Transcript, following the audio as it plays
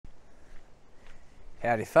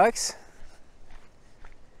Howdy folks,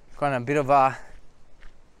 got a bit of a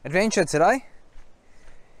adventure today.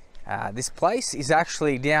 This place is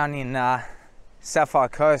actually down in Sapphire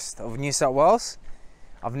Coast of New South Wales.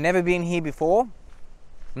 I've never been here before.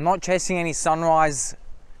 I'm not chasing any sunrises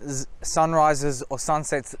or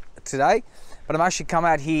sunsets today, but I'm actually come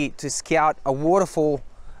out here to scout a waterfall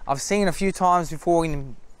I've seen a few times before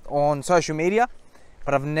on social media,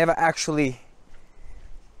 but I've never actually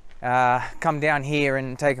come down here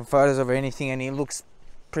and taken photos of anything, and it looks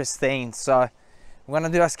pristine. So we're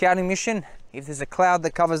going to do a scouting mission. If there's a cloud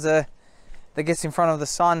that covers that gets in front of the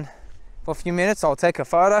sun for a few minutes, I'll take a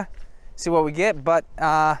photo, see what we get. But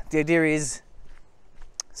the idea is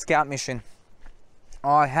scout mission.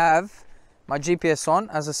 I have my GPS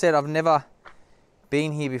on. As I said, I've never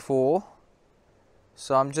been here before,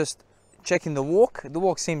 so I'm just checking the walk. The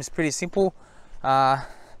walk seems pretty simple.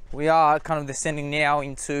 We are kind of descending now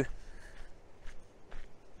into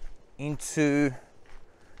a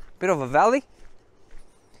bit of a valley.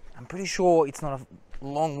 I'm pretty sure it's not a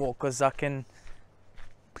long walk because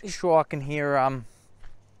pretty sure I can hear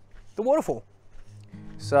the waterfall.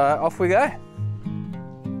 So off we go.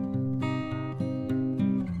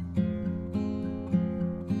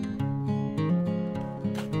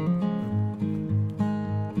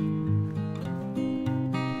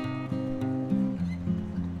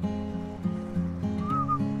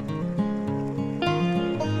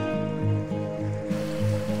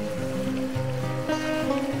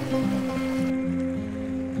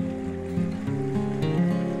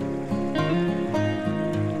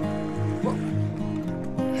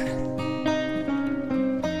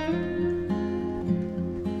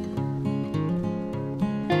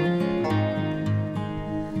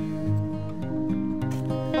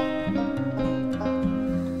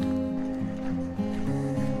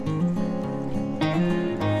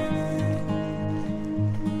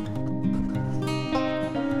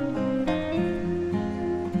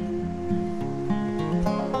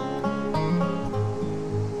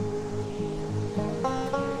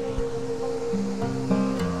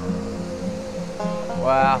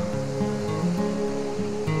 Wow,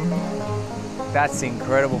 that's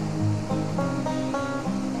incredible.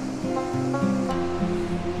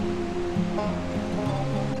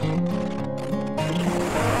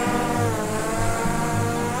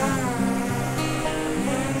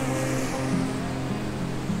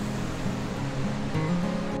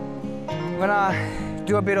 I'm gonna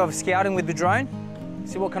do a bit of scouting with the drone,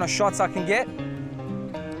 see what kind of shots I can get,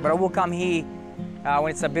 but I will come here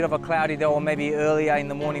when it's a bit of a cloudy day, or maybe earlier in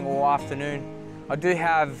the morning or afternoon. I do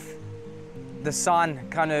have the sun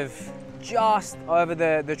kind of just over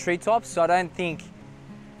the treetops, so I don't think,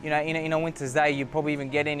 in a winter's day you probably even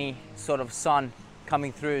get any sort of sun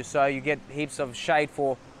coming through. So you get heaps of shade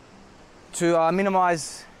to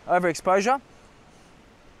minimize overexposure.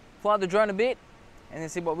 Fly the drone a bit and then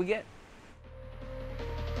see what we get.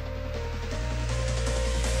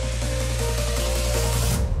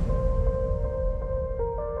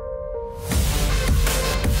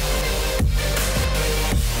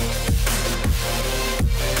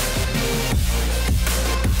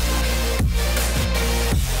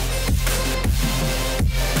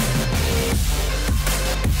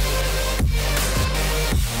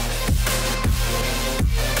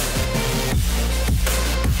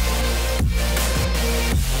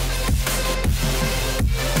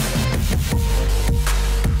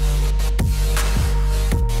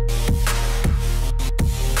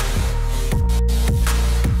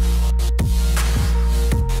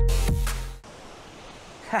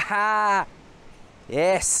 Haha,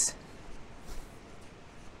 yes,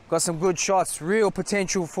 got some good shots. Real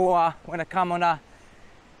potential for when I come on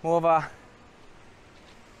more of a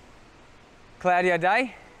cloudier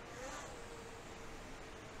day.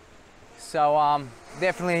 So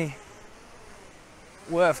definitely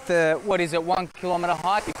worth the, what is it, 1 kilometer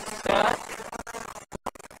hike.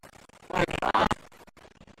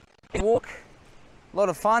 Walk, a lot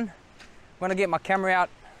of fun. I'm gonna get my camera out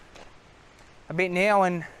a bit now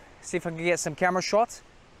and see if I can get some camera shots.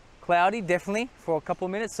 Cloudy, definitely, for a couple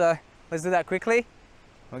of minutes, so let's do that quickly.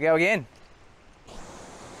 We'll go again.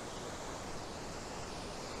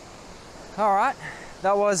 All right,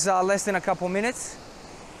 that was less than a couple of minutes.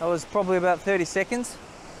 That was probably about 30 seconds.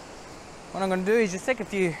 What I'm gonna do is just take a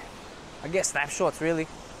few, I guess, snapshots really,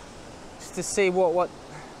 just to see what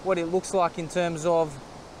it looks like in terms of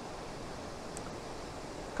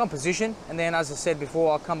composition, and then, as I said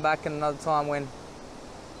before, I'll come back at another time when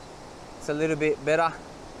it's a little bit better.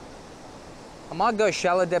 I might go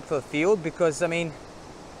shallow depth of field because, I mean,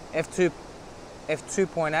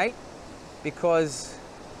 F2.8, because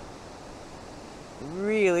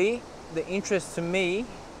really the interest to me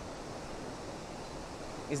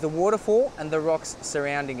is the waterfall and the rocks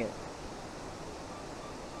surrounding it.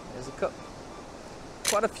 There's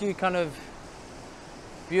quite a few kind of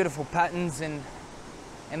beautiful patterns and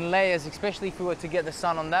layers, especially if we were to get the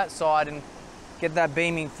sun on that side and get that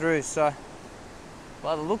beaming through. So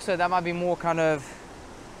by the looks of it, that might be more kind of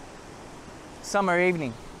summer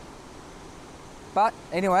evening. But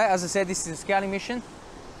anyway, as I said, this is a scouting mission,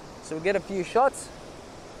 so we'll get a few shots.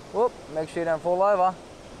 Whoop, make sure you don't fall over,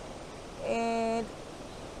 and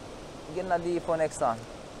get an idea for next time.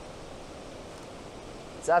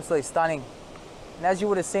 It's absolutely stunning. And as you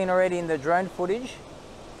would have seen already in the drone footage,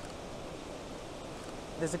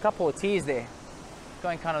 there's a couple of tiers there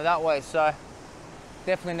going kind of that way, so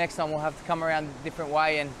definitely next time we'll have to come around a different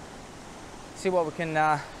way and see what we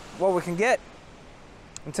can get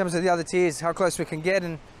in terms of the other tiers, how close we can get,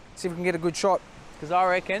 and see if we can get a good shot, because I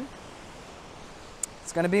reckon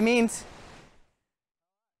it's going to be mint.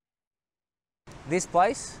 This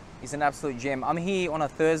place is an absolute gem. I'm here on a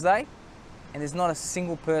Thursday and there's not a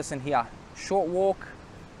single person here. Short walk.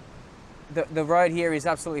 The road here is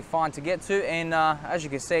absolutely fine to get to, and as you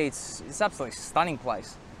can see, it's absolutely stunning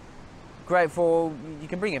place. Great for, you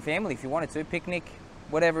can bring your family if you wanted to, picnic,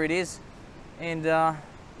 whatever it is, and you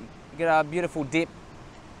get a beautiful dip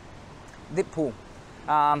pool.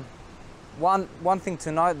 One thing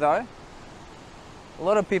to note though, a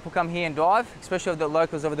lot of people come here and dive, especially the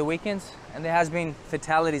locals over the weekends, and there has been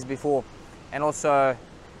fatalities before and also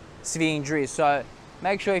severe injuries. So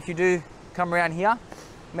make sure if you do come around here,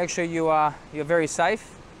 make sure you're very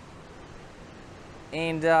safe.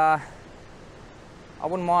 And I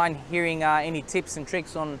wouldn't mind hearing any tips and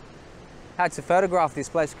tricks on how to photograph this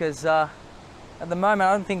place, because at the moment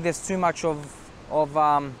I don't think there's too much of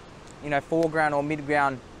you know, foreground or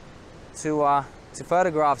midground to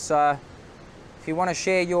photograph. So if you want to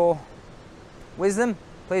share your wisdom,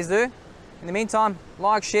 please do. In the meantime,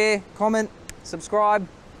 like, share, comment, subscribe,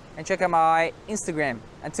 and check out my Instagram.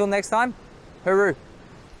 Until next time, hooroo.